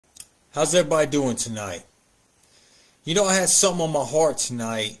How's everybody doing tonight? You know, I had something on my heart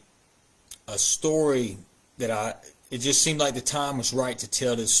tonight, a story it just seemed like the time was right to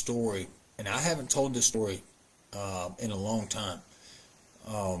tell this story. And I haven't told this story in a long time.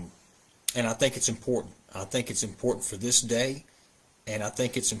 And I think it's important. I think it's important for this day, and I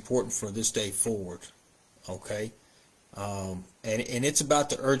think it's important for this day forward. Okay? And it's about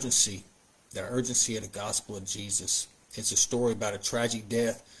the urgency of the gospel of Jesus. It's a story about a tragic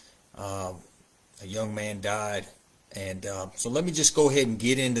death. A young man died, and so let me just go ahead and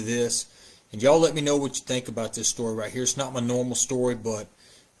get into this, and y'all let me know what you think about this story right here. It's not my normal story, but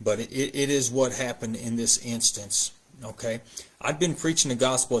it is what happened in this instance. Okay, I've been preaching the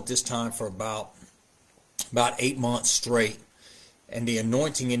gospel at this time for about 8 months straight, and the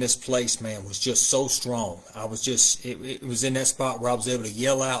anointing in this place, man, was just so strong. I was just it was in that spot where I was able to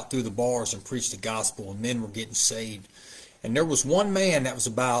yell out through the bars and preach the gospel, and men were getting saved. And there was one man that was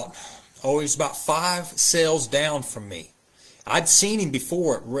about 5 cells down from me. I'd seen him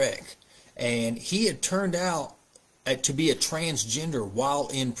before at rec, and he had turned out to be a transgender while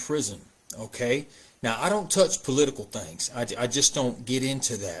in prison. Okay? Now, I don't touch political things. I just don't get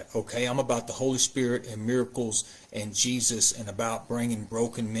into that. Okay? I'm about the Holy Spirit and miracles and Jesus, and about bringing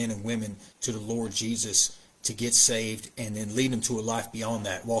broken men and women to the Lord Jesus to get saved and then lead them to a life beyond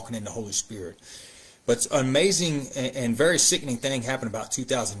that, walking in the Holy Spirit. But an amazing and very sickening thing happened about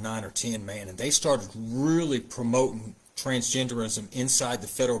 2009 or 10, man, and they started really promoting transgenderism inside the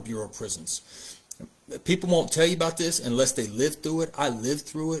Federal Bureau of Prisons. People won't tell you about this unless they live through it. I lived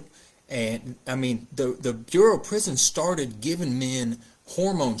through it, and I mean, the Bureau of Prisons started giving men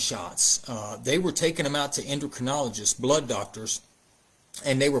hormone shots. They were taking them out to endocrinologists, blood doctors,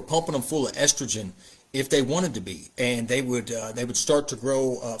 and they were pumping them full of estrogen if they wanted to be, and they would start to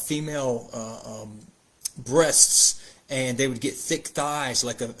grow female breasts, and they would get thick thighs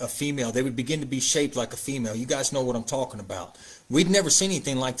like a female. They would begin to be shaped like a female. You guys know what I'm talking about. We'd never seen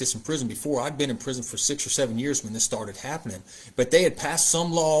anything like this in prison before. I'd been in prison for 6 or 7 years when this started happening. But they had passed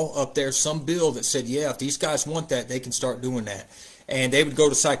some law up there, some bill that said, yeah, if these guys want that, they can start doing that. And they would go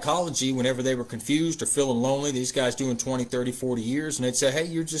to psychology whenever they were confused or feeling lonely. These guys doing 20, 30, 40 years, and they'd say, hey,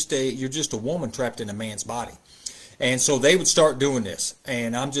 you're just a woman trapped in a man's body. And so they would start doing this.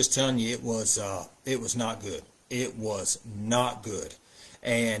 And I'm just telling you, it was not good. It was not good.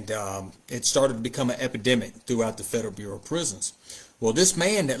 And it started to become an epidemic throughout the Federal Bureau of Prisons. Well, this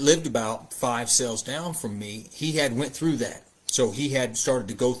man that lived about 5 cells down from me, he had went through that. So he had started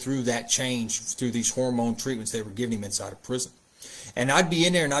to go through that change through these hormone treatments they were giving him inside of prison. And I'd be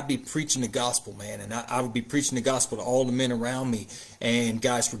in there and I'd be preaching the gospel, man. And I would be preaching the gospel to all the men around me. And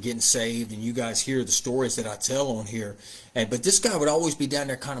guys were getting saved. And you guys hear the stories that I tell on here. But this guy would always be down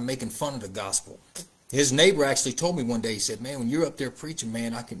there kind of making fun of the gospel. His neighbor actually told me one day, he said, man, when you're up there preaching,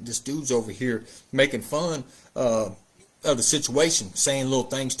 man, this dude's over here making fun of the situation, saying little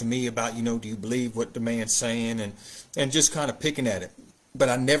things to me about, you know, do you believe what the man's saying? And just kind of picking at it. But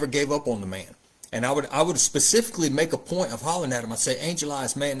I never gave up on the man. And I would specifically make a point of hollering at him. I'd say, Angel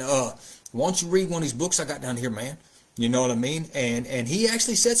Eyes, man, why don't you read one of these books I got down here, man? You know what I mean? And he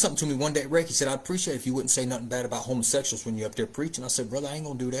actually said something to me one day at rec. He said, I'd appreciate it if you wouldn't say nothing bad about homosexuals when you're up there preaching. I said, brother, I ain't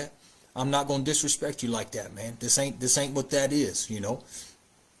going to do that. I'm not going to disrespect you like that, man. This ain't what that is, you know.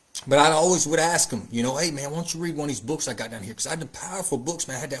 But I always would ask him, you know, hey, man, why don't you read one of these books I got down here? Because I had the powerful books,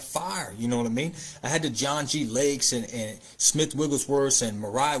 man. I had that fire, you know what I mean? I had the John G. Lakes and Smith Wigglesworth and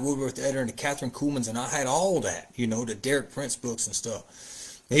Mariah Woodworth Eder and the Catherine Kuhlmans, and I had all that, you know, the Derek Prince books and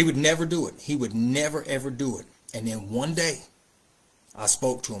stuff. He would never do it. He would never, ever do it. And then one day, I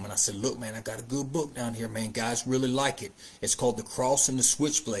spoke to him, and I said, look, man, I got a good book down here, man. Guys really like it. It's called The Cross and the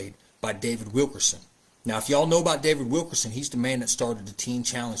Switchblade by David Wilkerson. Now, if y'all know about David Wilkerson, he's the man that started the Teen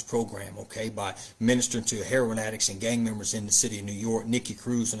Challenge program, okay, by ministering to heroin addicts and gang members in the city of New York, Nicky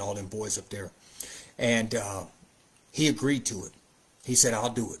Cruz and all them boys up there. And he agreed to it. He said, I'll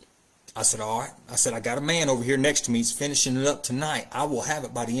do it. I said, all right. I said, I got a man over here next to me. He's finishing it up tonight. I will have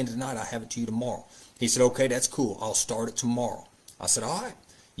it by the end of the night. I'll have it to you tomorrow. He said, okay, that's cool. I'll start it tomorrow. I said, all right.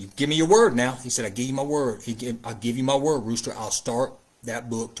 You give me your word now. He said, I give you my word. I'll give you my word, Rooster. I'll start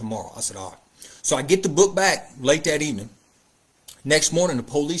that book tomorrow. I said, all right. So I get the book back late that evening. Next morning, the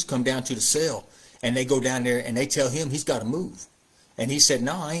police come down to the cell, and they go down there, and they tell him he's got to move. And he said,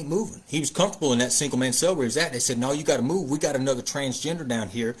 no, I ain't moving. He was comfortable in that single-man cell where he was at. They said, no, you got to move. We got another transgender down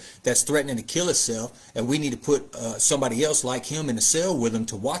here that's threatening to kill himself, and we need to put somebody else like him in the cell with him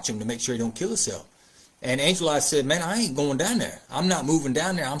to watch him to make sure he don't kill himself. And Angel Eyes said, man, I ain't going down there. I'm not moving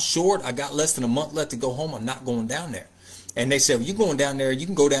down there. I'm short. I got less than a month left to go home. I'm not going down there. And they said, well, you're going down there, you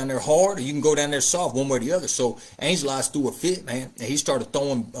can go down there hard or you can go down there soft, one way or the other. So Angel Eyes threw a fit, man. And he started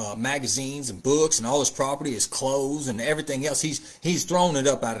throwing magazines and books and all his property, his clothes and everything else. He's thrown it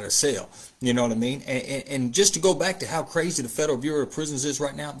up out of the cell. You know what I mean? And just to go back to how crazy the Federal Bureau of Prisons is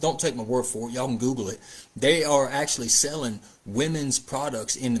right now, don't take my word for it. Y'all can Google it. They are actually selling women's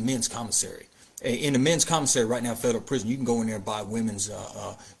products in the men's commissary. In the men's commissary right now, federal prison, you can go in there and buy women's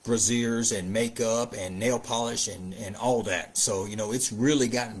brassieres and makeup and nail polish and all that. So, you know, it's really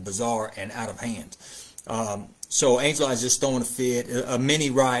gotten bizarre and out of hand. So Angel Eyes just throwing a fit, a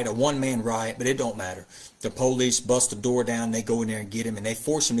mini riot, a one-man riot, but it don't matter. The police bust the door down, they go in there and get him, and they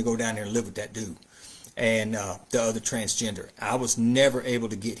force him to go down there and live with that dude and the other transgender. I was never able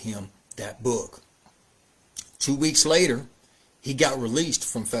to get him that book. 2 weeks later, he got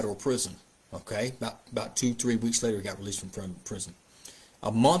released from federal prison. Okay, about 2-3 weeks later, he got released from prison.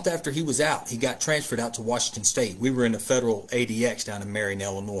 A month after he was out, he got transferred out to Washington State. We were in the federal ADX down in Marion,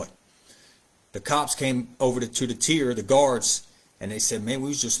 Illinois. The cops came over to the tier, the guards, and they said, man, we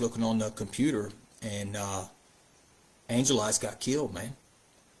was just looking on the computer, and Angel Eyes got killed, man.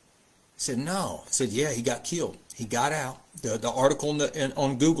 I said, no. I said, yeah, he got killed. He got out. The article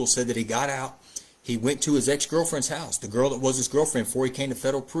on Google said that he got out. He went to his ex-girlfriend's house, the girl that was his girlfriend before he came to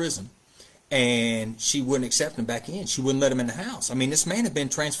federal prison. And she wouldn't accept him back in. She wouldn't let him in the house. I mean, this man had been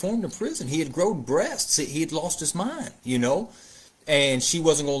transformed in prison. He had grown breasts. He had lost his mind, you know. And she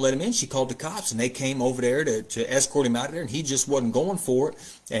wasn't going to let him in. She called the cops, and they came over there to escort him out of there, and he just wasn't going for it.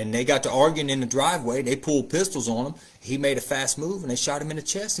 And they got to arguing in the driveway. They pulled pistols on him. He made a fast move, and they shot him in the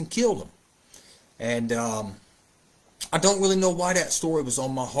chest and killed him. And I don't really know why that story was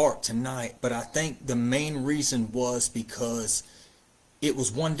on my heart tonight, but I think the main reason was because it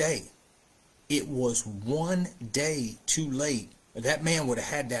was one day. It was one day too late. That man would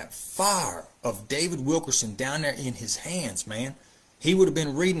have had that fire of David Wilkerson down there in his hands, man. He would have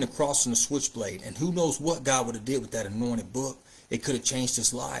been reading the cross and the switchblade, and who knows what God would have did with that anointed book. It could have changed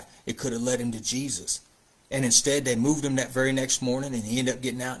his life. It could have led him to Jesus. And instead, they moved him that very next morning, and he ended up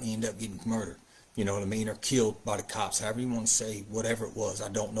getting out, and he ended up getting murdered. You know what I mean? Or killed by the cops, however you want to say, whatever it was. I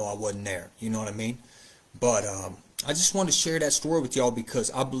don't know. I wasn't there. You know what I mean? But I just wanted to share that story with y'all because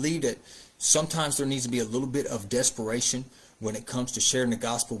I believe that sometimes there needs to be a little bit of desperation when it comes to sharing the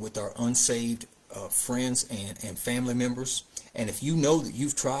gospel with our unsaved friends and family members. And if you know that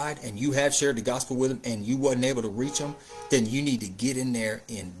you've tried and you have shared the gospel with them and you wasn't able to reach them, then you need to get in there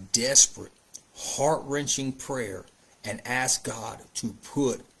in desperate, heart-wrenching prayer and ask God to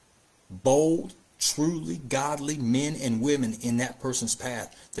put bold, truly godly men and women in that person's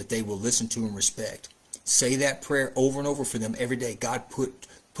path that they will listen to and respect. Say that prayer over and over for them every day. God, put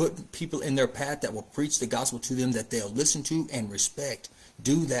people in their path that will preach the gospel to them that they'll listen to and respect.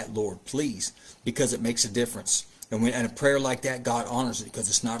 Do that, Lord, please, because it makes a difference. And a prayer like that, God honors it because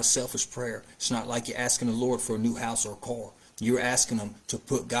it's not a selfish prayer. It's not like you're asking the Lord for a new house or a car. You're asking Him to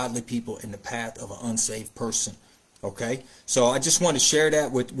put godly people in the path of an unsaved person. Okay? So I just want to share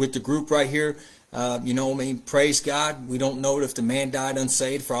that with the group right here. You know, I mean, praise God. We don't know if the man died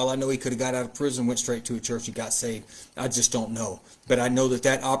unsaved. For all I know, he could have got out of prison, went straight to a church and got saved. I just don't know. But I know that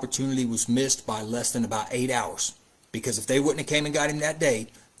that opportunity was missed by less than about 8 hours. Because if they wouldn't have came and got him that day,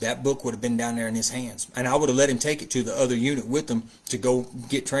 that book would have been down there in his hands. And I would have let him take it to the other unit with him to go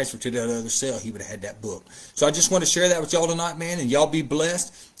get transferred to that other cell. He would have had that book. So I just want to share that with y'all tonight, man. And y'all be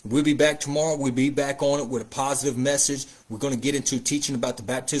blessed. We'll be back tomorrow. We'll be back on it with a positive message. We're going to get into teaching about the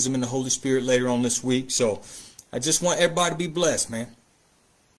baptism in the Holy Spirit later on this week. So I just want everybody to be blessed, man.